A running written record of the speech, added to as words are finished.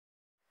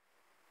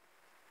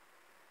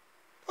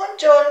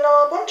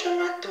Buongiorno,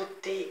 buongiorno a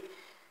tutti.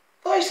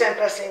 Voi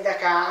sempre a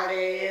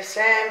sindacare,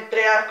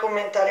 sempre a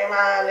commentare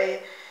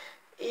male.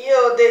 Io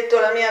ho detto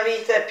la mia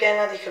vita è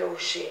piena di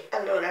croci.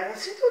 Allora,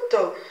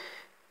 innanzitutto,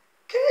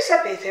 che ne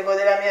sapete voi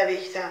della mia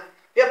vita?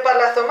 Vi ho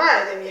parlato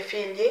mai dei miei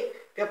figli?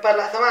 Vi ho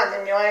parlato mai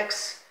del mio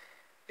ex?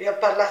 Vi ho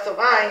parlato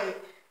mai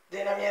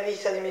della mia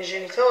vita dei miei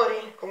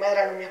genitori? Come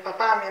erano mio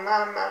papà, mia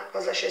mamma?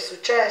 Cosa ci è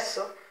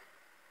successo?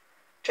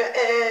 Cioè,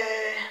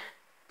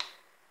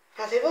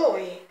 fate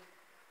voi.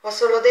 Ho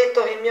solo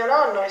detto che mio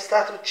nonno è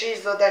stato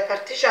ucciso dai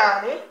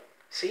partigiani,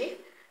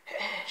 sì,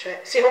 cioè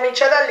si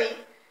comincia da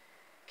lì,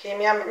 che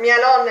mia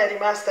nonna è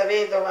rimasta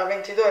vedova a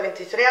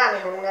 22-23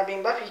 anni con una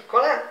bimba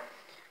piccola,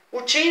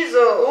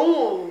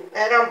 ucciso,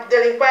 era un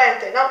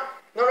delinquente, no,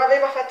 non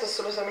aveva fatto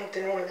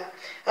assolutamente nulla.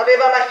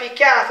 Aveva mai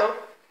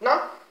picchiato?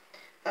 No.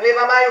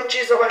 Aveva mai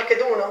ucciso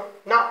qualcheduno?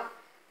 No.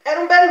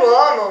 Era un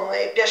bell'uomo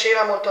e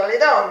piaceva molto alle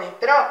donne,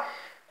 però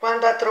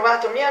quando ha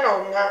trovato mia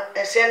nonna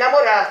si è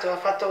innamorato, ha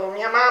fatto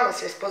mia mamma,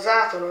 si è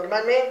sposato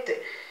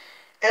normalmente,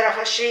 era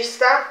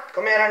fascista,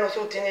 come erano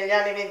tutti negli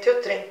anni 20 o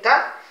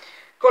 30,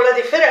 con la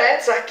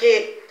differenza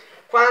che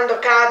quando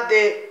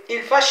cadde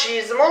il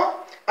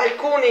fascismo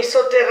alcuni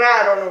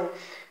sotterrarono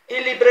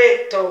il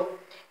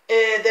libretto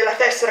della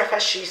tessera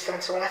fascista,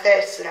 insomma la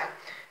tessera,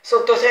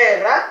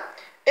 sottoterra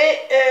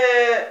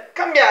e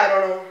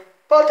cambiarono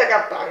volta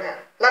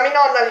gabbana. La mia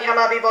nonna li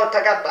chiamava i volta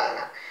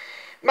gabbana.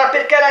 Ma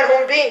perché erano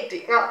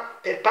convinti? No,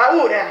 per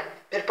paura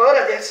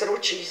di essere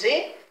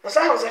uccisi. Non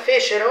sa cosa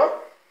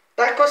fecero?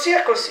 Da così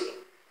a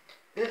così.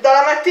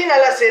 Dalla mattina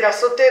alla sera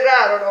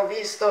sotterrarono,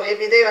 visto che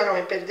vedevano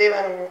che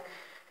perdevano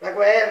la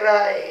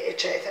guerra,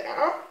 eccetera,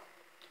 no?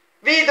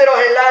 Videro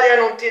che l'aria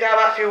non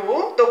tirava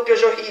più, doppio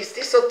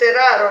giochisti,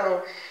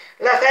 sotterrarono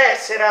la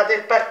tessera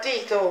del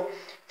partito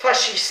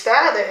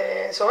fascista,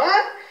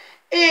 insomma,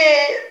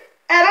 e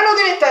erano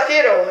diventati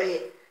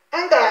eroi.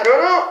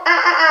 Andarono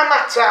a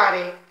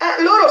ammazzare,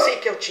 loro sì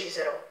che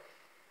uccisero.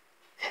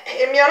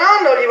 E mio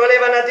nonno gli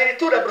volevano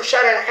addirittura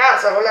bruciare la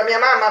casa, con la mia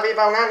mamma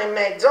aveva 1 anno e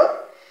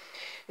mezzo.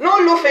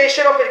 Non lo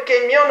fecero perché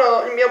il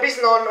mio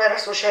bisnonno era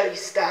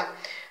socialista,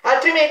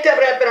 altrimenti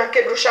avrebbero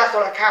anche bruciato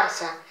la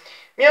casa.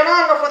 Mio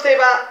nonno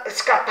poteva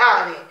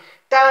scappare,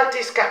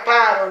 tanti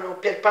scapparono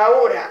per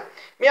paura.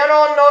 Mio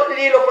nonno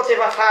lì lo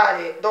poteva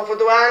fare, dopo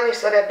 2 anni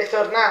sarebbe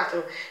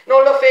tornato.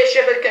 Non lo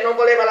fece perché non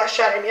voleva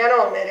lasciare mia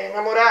nonna, era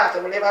innamorato,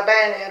 voleva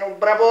bene, era un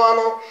bravo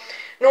uomo,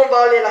 non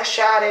volle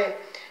lasciare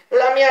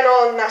la mia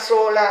nonna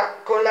sola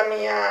con la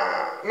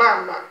mia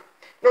mamma.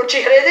 Non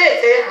ci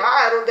credete?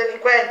 Ah, era un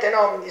delinquente,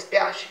 no, mi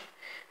dispiace.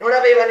 Non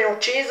aveva né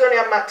ucciso né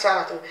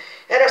ammazzato.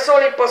 Era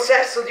solo in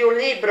possesso di un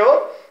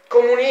libro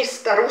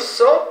comunista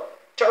russo,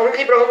 cioè un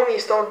libro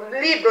comunista, un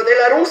libro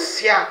della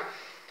Russia,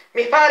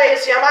 mi pare che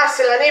si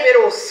chiamasse La neve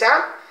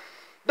rossa,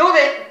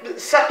 dove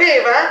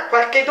sapeva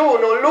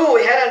qualcheduno,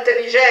 lui era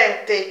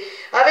intelligente,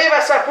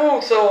 aveva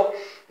saputo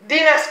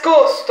di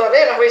nascosto,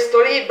 aveva questo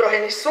libro che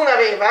nessuno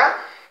aveva,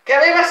 che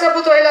aveva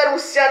saputo che la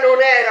Russia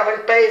non era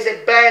quel paese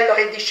bello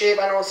che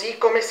dicevano, sì,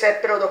 come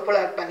seppero dopo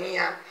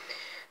l'Albania.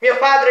 Mio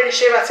padre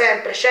diceva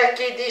sempre, c'è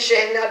chi dice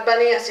che in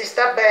Albania si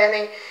sta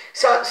bene,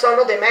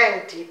 sono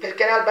dementi,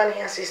 perché in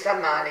Albania si sta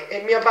male. E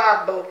mio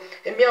babbo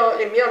e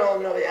mio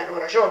nonno avevano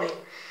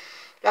ragione.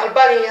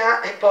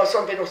 L'Albania, e poi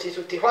sono venuti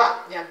tutti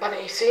qua, gli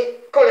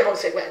albanesi, con le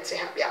conseguenze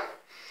che abbiamo.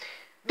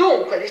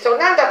 Dunque,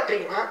 ritornando a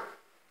prima,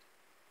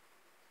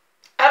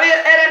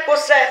 era in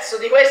possesso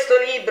di questo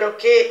libro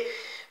che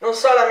non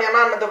so la mia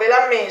mamma dove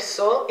l'ha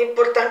messo,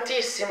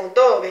 importantissimo,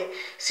 dove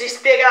si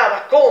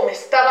spiegava come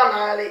stava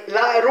male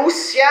la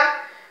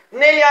Russia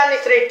negli anni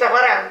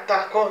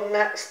 30-40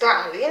 con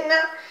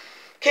Stalin,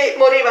 che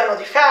morivano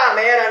di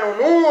fame, erano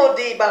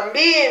nudi,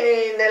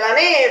 bambini, nella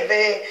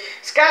neve,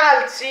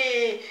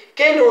 scalzi,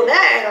 che non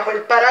era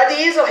quel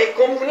paradiso che i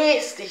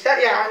comunisti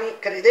italiani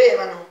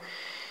credevano.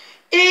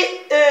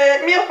 E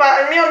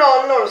mio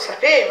nonno lo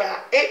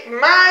sapeva e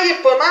mai e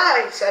poi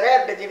mai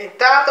sarebbe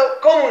diventato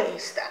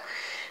comunista,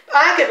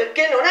 anche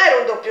perché non era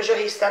un doppio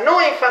giochista.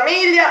 Noi in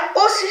famiglia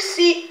o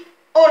sì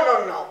o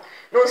no,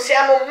 non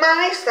siamo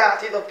mai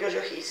stati doppio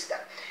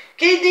giochista.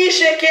 Chi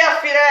dice che a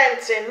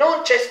Firenze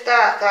non c'è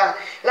stata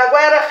la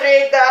guerra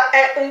fredda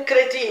è un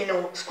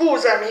cretino,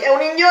 scusami, è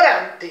un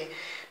ignorante,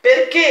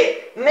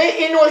 perché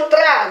in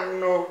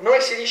Oltrarno, noi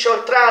si dice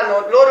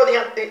Oltrarno, loro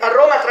a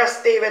Roma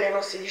Trastevere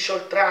non si dice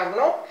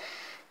Oltrarno,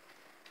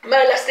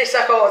 ma è la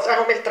stessa cosa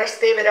come il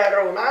Trastevere a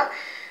Roma.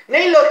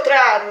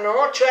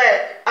 Nell'Oltrarno,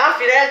 cioè a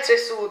Firenze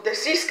Sud,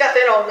 si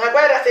scatenò una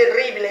guerra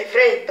terribile e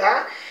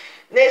fredda,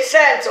 nel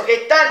senso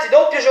che tanti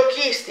doppio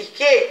giochisti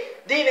che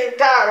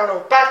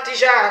diventarono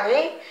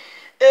partigiani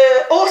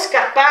o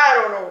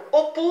scapparono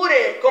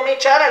oppure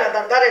cominciarono ad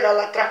andare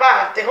dall'altra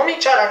parte,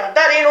 cominciarono a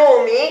dare i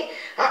nomi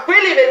a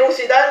quelli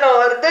venuti dal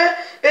nord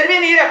per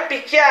venire a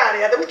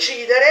picchiare, ad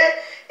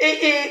uccidere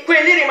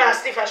quelli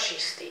rimasti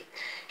fascisti,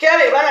 che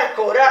avevano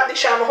ancora,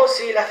 diciamo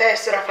così, la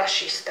tessera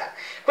fascista,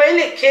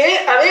 quelli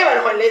che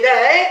avevano quelle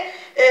idee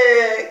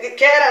che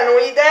erano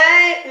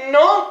idee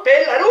non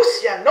per la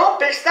Russia, non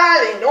per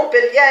Stalin, non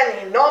per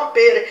Lenin, non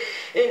per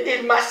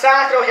il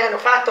massacro che hanno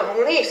fatto i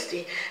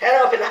comunisti,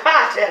 erano per la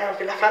patria, erano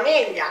per la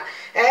famiglia,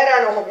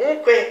 erano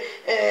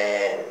comunque,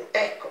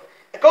 ecco,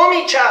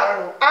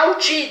 cominciarono a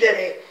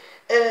uccidere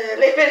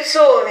le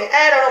persone,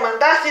 erano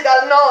mandati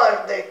dal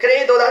nord,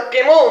 credo dal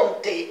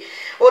Piemonte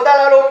o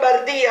dalla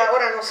Lombardia,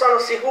 ora non sono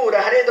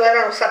sicura, credo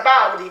erano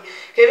Sabaudi,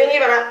 che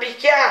venivano a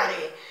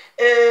picchiare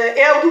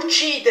e ad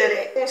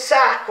uccidere un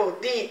sacco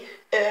di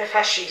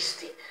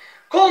fascisti.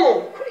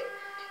 Comunque,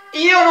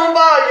 io non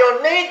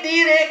voglio né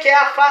dire che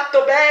ha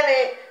fatto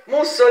bene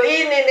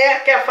Mussolini,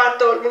 né che ha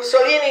fatto...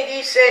 Mussolini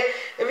disse: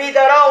 vi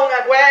darò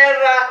una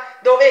guerra,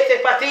 dovete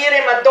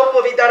patire, ma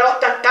dopo vi darò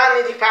 80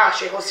 anni di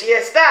pace. Così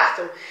è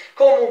stato.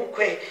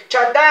 Comunque, ci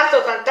ha dato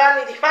 80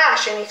 anni di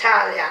pace in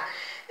Italia.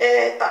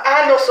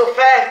 Hanno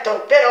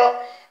sofferto,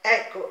 però,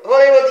 ecco,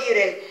 volevo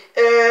dire,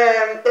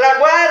 la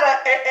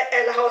guerra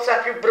è la cosa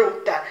più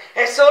brutta,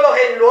 è solo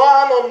che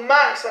l'uomo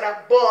mai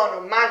sarà buono,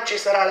 mai ci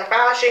sarà la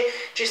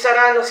pace, ci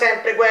saranno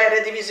sempre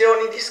guerre,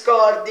 divisioni,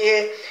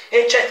 discordie,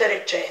 eccetera,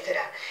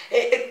 eccetera.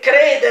 E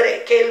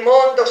credere che il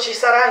mondo ci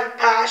sarà in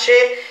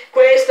pace,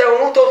 questa è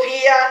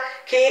un'utopia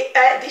che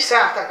è di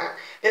Satana,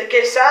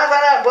 perché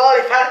Satana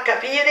vuole far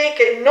capire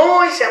che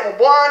noi siamo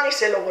buoni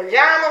se lo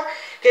vogliamo,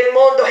 che il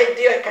mondo, che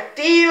Dio è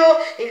cattivo,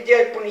 il Dio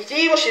è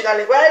punitivo, ci dà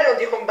le guerre, non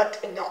di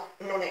combattere. No,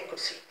 non è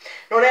così.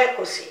 Non è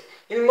così.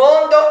 Il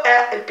mondo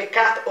è il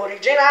peccato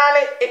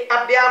originale e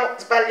abbiamo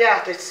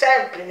sbagliato, e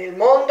sempre nel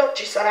mondo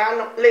ci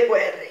saranno le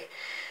guerre.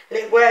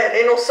 Le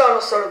guerre non sono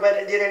solo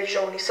guerre di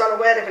religioni, sono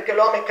guerre perché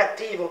l'uomo è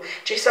cattivo.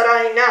 Ci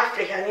sarà in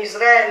Africa, in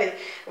Israele.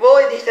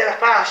 Voi dite la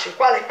pace,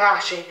 quale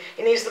pace?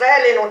 In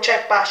Israele non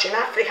c'è pace, in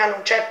Africa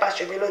non c'è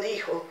pace, ve lo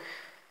dico.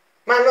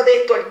 Ma hanno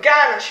detto il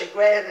Ghana c'è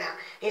guerra,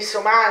 in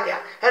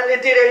Somalia,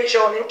 di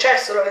religioni, non c'è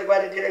solo le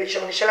guerre di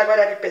religioni, c'è la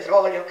guerra del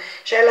petrolio,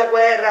 c'è la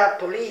guerra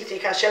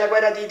politica, c'è la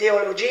guerra di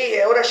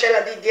ideologie, ora c'è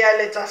la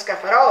DDL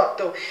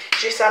Zascafarotto,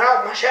 ci sarà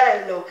un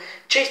macello,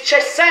 c'è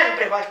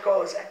sempre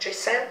qualcosa, c'è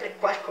sempre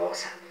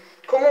qualcosa.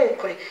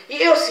 Comunque,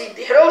 io sì,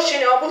 di croci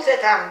ne ho avute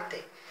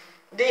tante,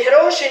 di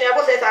croci ne ho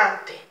avute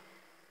tante,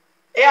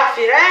 e a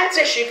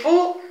Firenze ci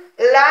fu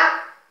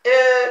la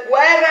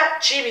guerra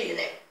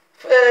civile,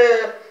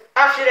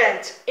 a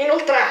Firenze, in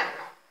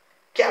Oltrarno,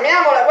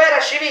 chiamiamola guerra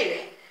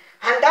civile,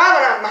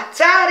 andavano a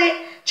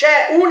ammazzare,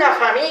 c'è una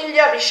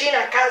famiglia vicina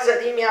a casa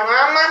di mia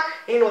mamma,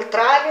 in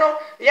Oltrarno,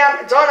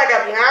 zona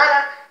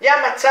Gabinana, li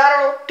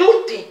ammazzarono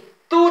tutti,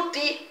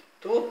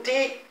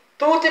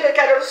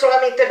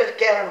 solamente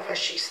perché erano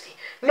fascisti.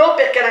 Non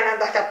perché erano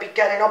andati a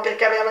picchiare, non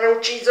perché avevano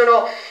ucciso,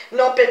 no,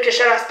 non perché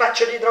c'era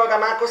spaccio di droga,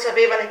 manco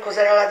sapevano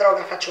cos'era la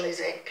droga, faccio un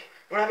esempio.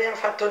 Non avevano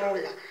fatto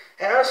nulla,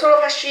 erano solo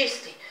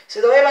fascisti,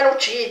 si dovevano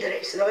uccidere,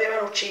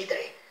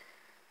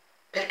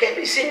 perché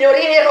i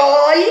signorini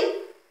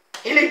eroi,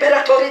 i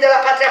liberatori della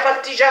patria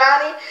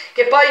partigiani,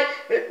 che poi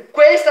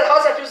questa è la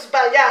cosa più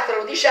sbagliata,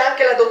 lo dice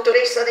anche la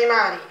dottoressa De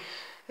Mari.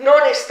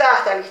 Non è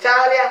stata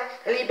l'Italia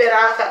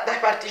liberata dai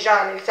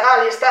partigiani,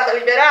 l'Italia è stata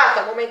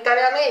liberata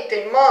momentaneamente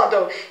in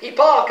modo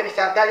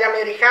ipocrita dagli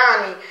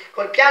americani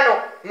col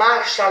piano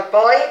Marshall,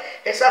 poi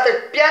è stato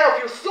il piano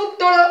più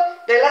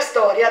subdolo della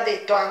storia,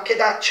 detto anche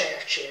da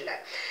Churchill,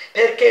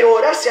 perché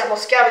ora siamo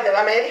schiavi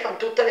dell'America con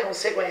tutte le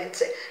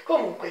conseguenze.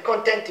 Comunque,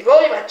 contenti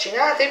voi,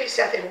 vaccinatevi,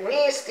 siate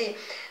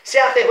comunisti,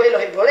 siate quello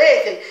che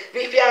volete,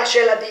 vi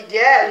piace la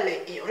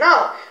DDL, io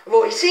no,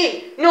 voi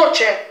sì, non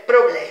c'è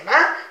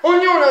problema,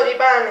 ognuno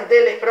rimane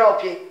delle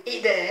proprie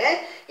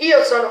idee,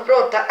 io sono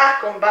pronta a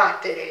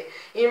combattere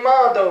in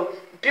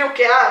modo più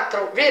che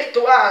altro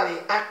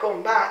virtuale, a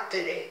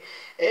combattere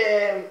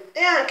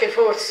e anche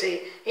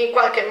forse in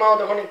qualche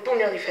modo con il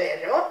pugno di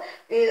ferro,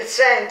 nel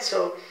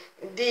senso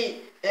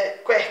di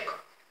ecco,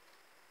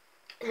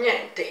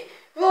 niente,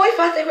 voi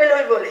fate quello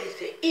che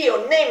volete,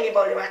 io né mi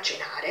voglio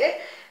vaccinare,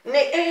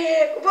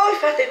 né voi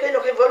fate quello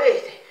che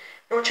volete,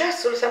 non c'è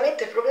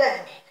assolutamente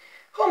problemi.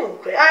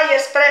 Comunque, hai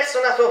espresso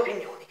una tua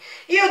opinione,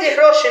 io di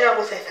croce ne ho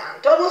avute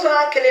tanto, ho avuto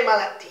anche le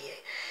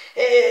malattie,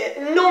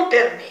 non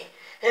per me,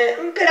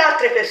 per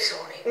altre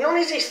persone, non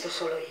esisto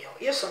solo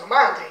io sono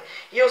madre,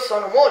 io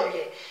sono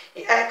moglie,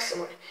 ex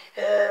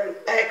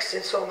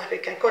insomma,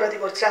 perché ancora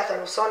divorziata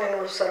non sono e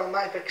non lo sarò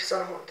mai perché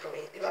sono contro,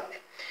 quindi vabbè.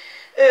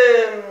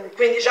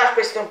 Quindi già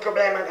questo è un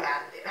problema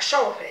grande,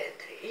 lasciamo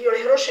perdere, io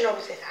le croci ne ho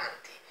avute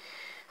tante,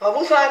 ho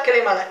avuto anche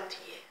le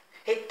malattie,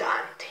 e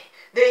tante,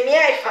 dei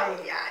miei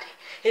familiari,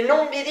 e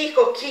non vi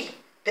dico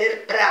chi,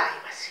 per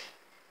privacy,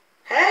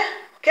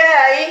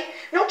 ok?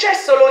 Non c'è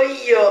solo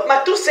io, ma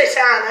tu sei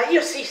sana,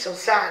 io sì sono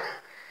sana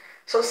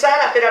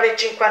per avere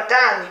 50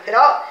 anni,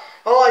 però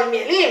ho i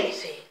miei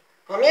limiti,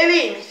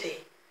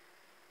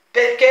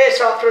 perché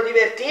soffro di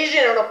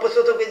vertigine, non ho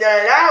potuto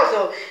guidare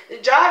l'auto,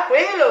 già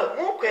quello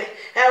comunque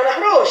è una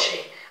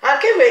croce,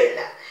 anche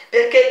quella,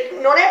 perché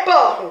non è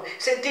poco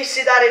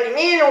sentirsi dare di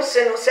minus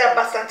se non sei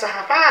abbastanza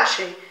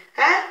capace,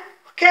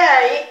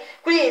 ok?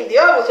 Quindi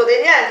ho avuto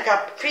degli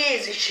handicap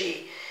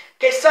fisici,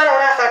 che sono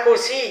nata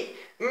così,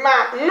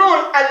 ma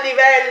non a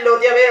livello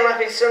di avere una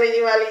pensione di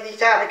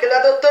invalidità, perché la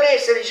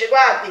dottoressa dice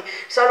guardi,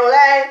 sono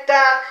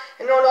lenta,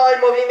 non ho i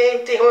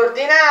movimenti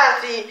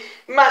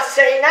coordinati, ma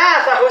sei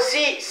nata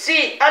così?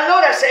 Sì,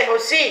 allora sei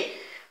così,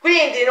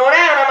 quindi non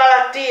è una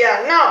malattia,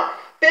 no,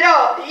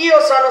 però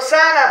io sono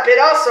sana,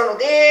 però sono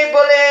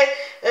debole,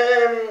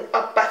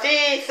 ho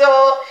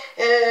patito,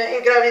 in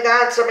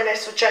gravidanza me ne è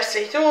successe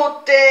di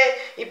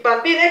tutte, i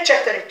bambini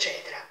eccetera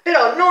eccetera,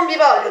 però non vi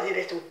voglio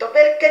dire tutto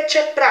perché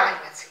c'è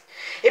privacy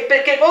e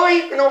perché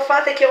voi non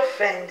fate che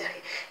offendere.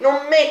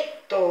 Non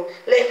metto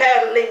le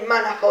perle in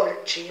mano ai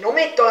porci, non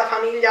metto la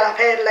famiglia la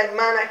perla in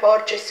mano ai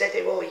porci e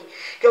siete voi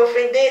che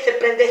offendete e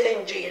prendete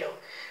in giro.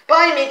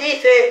 Poi mi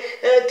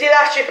dite ti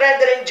lasci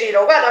prendere in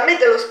giro. Guarda, a me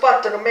dello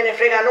sport non me ne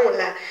frega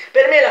nulla.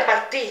 Per me la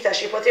partita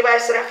ci poteva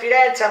essere a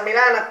Firenze, a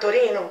Milano, a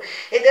Torino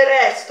e del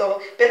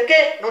resto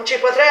perché non ci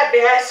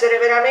potrebbe essere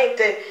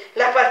veramente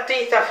la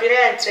partita a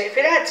Firenze?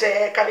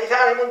 Firenze è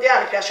capitale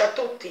mondiale, piace a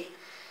tutti.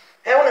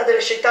 È una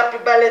delle città più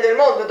belle del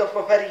mondo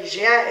dopo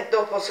Parigi, e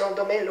dopo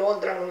secondo me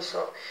Londra, non lo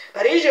so.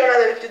 Parigi è una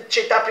delle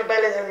città più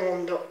belle del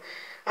mondo.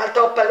 Al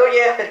top allo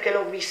yeah perché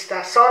l'ho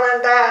vista. Sono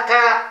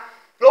andata,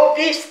 l'ho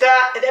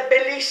vista ed è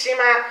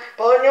bellissima.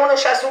 Poi ognuno ha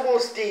i suoi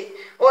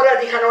gusti. Ora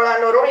dicano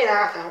l'hanno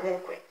rovinata,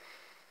 comunque.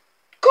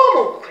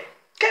 Comunque,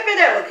 che vi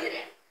devo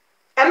dire?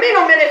 A me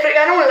non me ne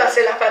frega nulla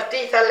se la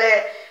partita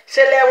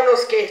se l'è uno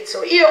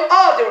scherzo. Io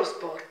odio lo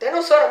sport,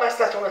 non sono mai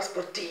stata una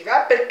sportiva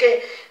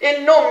perché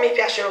non mi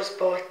piace lo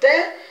sport.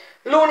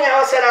 L'unica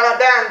cosa era la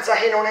danza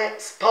che non è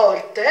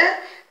sport.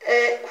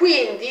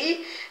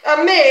 Quindi a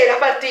me la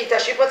partita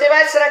ci poteva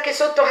essere anche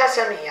sotto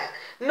casa mia.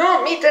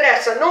 Non mi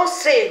interessa, non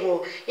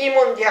seguo i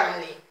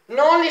mondiali,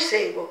 non li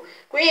seguo.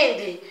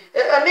 Quindi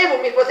a me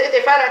mi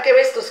potete fare anche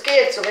questo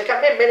scherzo perché a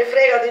me me ne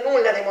frega di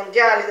nulla dei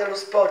mondiali, dello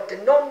sport,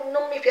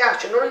 non mi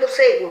piace, non lo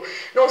seguo,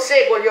 non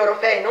seguo gli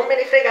europei, non me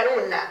ne frega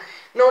nulla,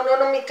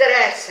 non mi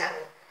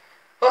interessano.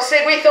 Ho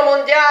seguito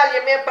mondiali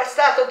e mi è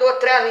bastato 2 o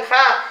 3 anni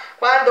fa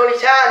quando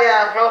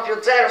l'Italia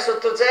proprio 0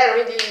 sotto 0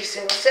 mi disse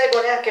non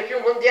seguo neanche più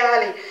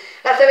mondiali,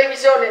 la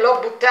televisione l'ho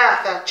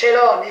buttata, ce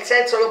l'ho, nel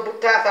senso l'ho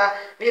buttata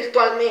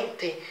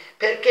virtualmente.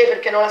 Perché?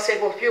 Perché non la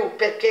seguo più,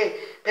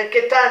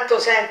 perché tanto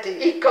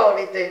senti il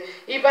Covid,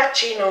 il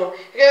vaccino,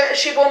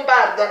 ci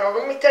bombardano,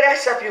 non mi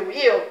interessa più.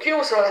 Io ho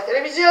chiuso la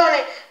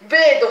televisione,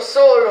 vedo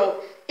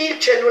solo il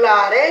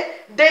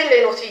cellulare,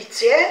 delle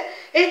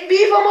notizie e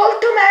vivo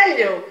molto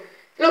meglio.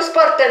 Lo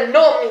sport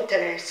non mi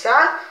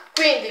interessa,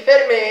 quindi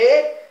per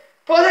me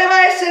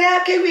poteva essere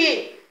anche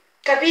qui,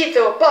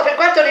 capito? Poi per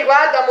quanto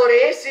riguarda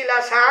Moressi, la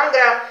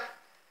Sandra,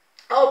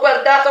 ho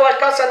guardato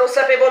qualcosa, non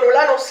sapevo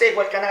nulla, non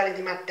seguo il canale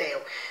di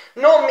Matteo.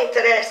 Non mi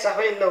interessa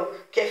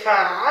quello che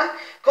fa,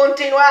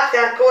 continuate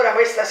ancora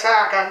questa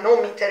saga, non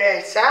mi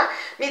interessa,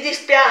 mi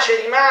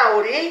dispiace di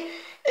Mauri,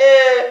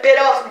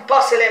 però un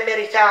po' se l'è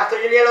meritato,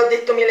 io gliel'ho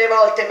detto 1000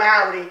 volte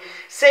Mauri,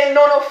 se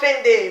non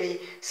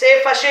offendevi,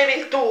 se facevi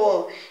il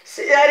tuo,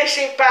 se eri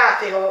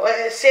simpatico,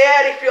 se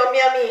eri più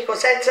mio amico,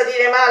 senza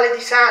dire male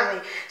di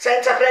Sanni,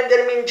 senza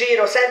prendermi in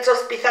giro, senza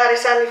ospitare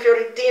Sanni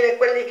Fiorentino e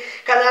quelli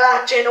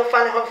canalacci che non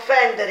fanno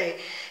offendere,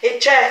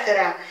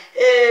 eccetera.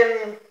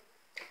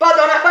 Poi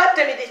da una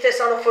parte mi dite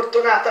sono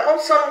fortunata, non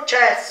sono un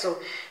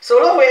cesso,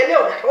 solo quello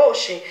è una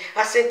croce,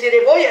 a sentire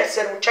voi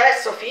essere un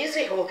cesso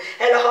fisico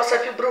è la cosa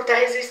più brutta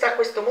che esista a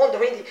questo mondo,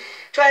 quindi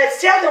cioè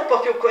siate un po'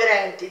 più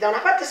coerenti, da una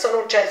parte sono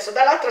un cesso,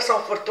 dall'altra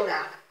sono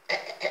fortunata.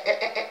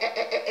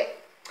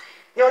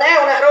 Non è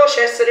una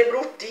croce essere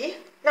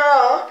brutti?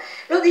 No,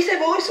 lo dite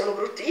voi, sono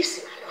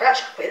bruttissima, allora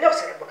cioè, quello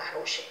sarebbe una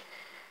croce.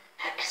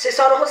 Se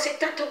sono così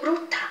tanto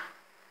brutta?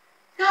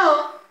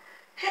 No?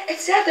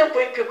 Siate un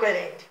po' più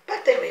coerenti, a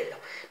parte quello.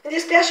 Mi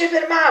dispiace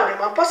per Mauro,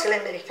 ma un po' se l'è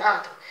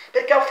meritato,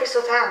 perché ha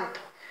offeso tanto,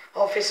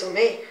 ha offeso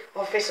me, ha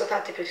offeso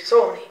tante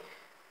persone.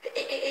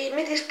 E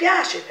mi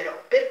dispiace però,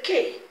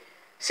 perché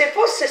se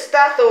fosse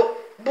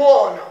stato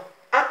buono,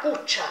 a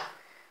cuccia,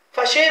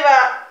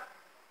 faceva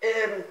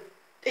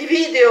i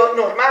video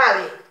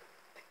normali,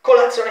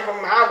 colazione con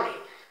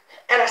Mauri,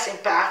 era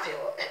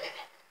simpatico.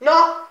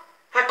 No,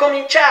 ha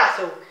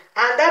cominciato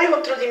a andare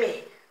contro di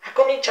me, ha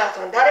cominciato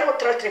ad andare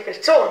contro altre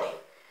persone,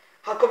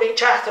 ha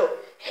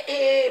cominciato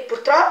e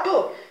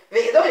purtroppo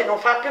vedo che non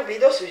fa più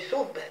video su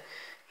YouTube.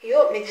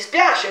 Io mi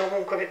dispiace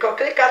comunque perché ho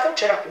cliccato e non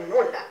c'era più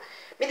nulla.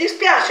 Mi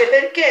dispiace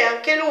perché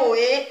anche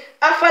lui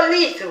ha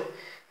fallito,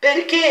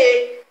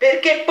 perché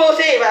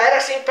poteva, era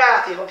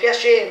simpatico,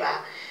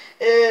 piaceva,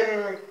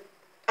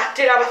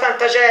 attirava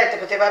tanta gente,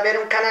 poteva avere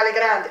un canale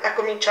grande, ha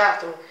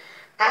cominciato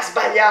a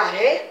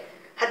sbagliare,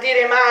 a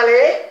dire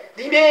male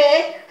di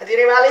me, a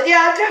dire male di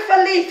altri, ha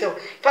fallito.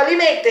 Il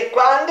fallimento è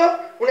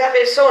quando una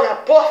persona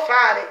può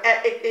fare,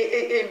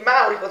 e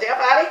Mauri poteva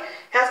fare,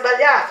 e ha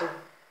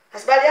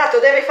sbagliato,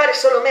 deve fare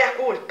solo mea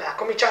culpa, ha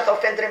cominciato a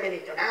offendere i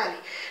meridionali,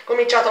 ha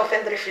cominciato a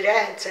offendere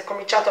Firenze, ha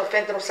cominciato a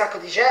offendere un sacco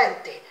di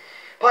gente,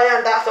 poi è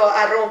andato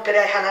a rompere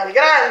ai canali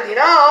grandi,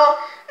 no?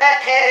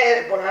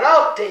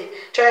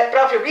 Buonanotte, cioè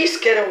proprio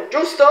bischero,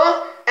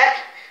 giusto?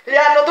 Gli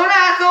hanno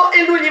donato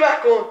e lui gli va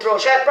contro,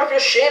 cioè è proprio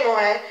scemo,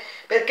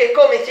 perché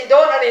come ti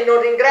donano e non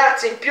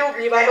ringrazi, in più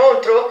gli vai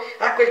contro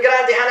a quel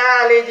grande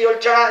canale di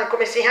Olgiano,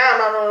 come si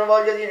chiamano, non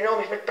voglio dire i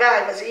nomi per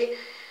privacy,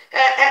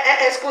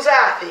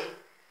 scusate,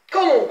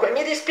 comunque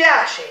mi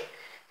dispiace,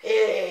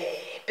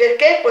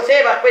 perché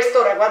poteva a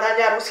quest'ora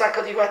guadagnare un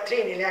sacco di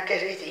quattrini, neanche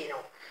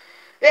cretino,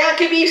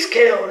 neanche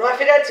Bischero, no? A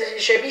Firenze si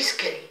dice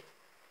Bischeri,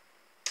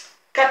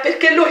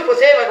 perché lui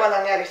poteva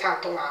guadagnare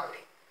tanto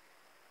Mauri.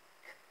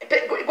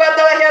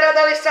 Guarda la Chiara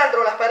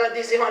d'Alessandro, la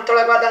Paradisi, quanto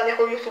la guadagna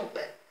con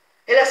YouTube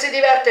e la si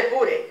diverte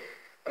pure.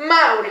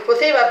 Mauri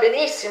poteva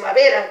benissimo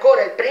avere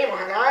ancora il primo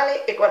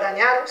canale e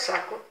guadagnare un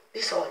sacco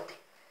di soldi.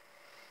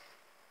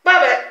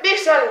 Vabbè, vi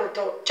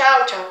saluto,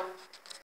 ciao ciao.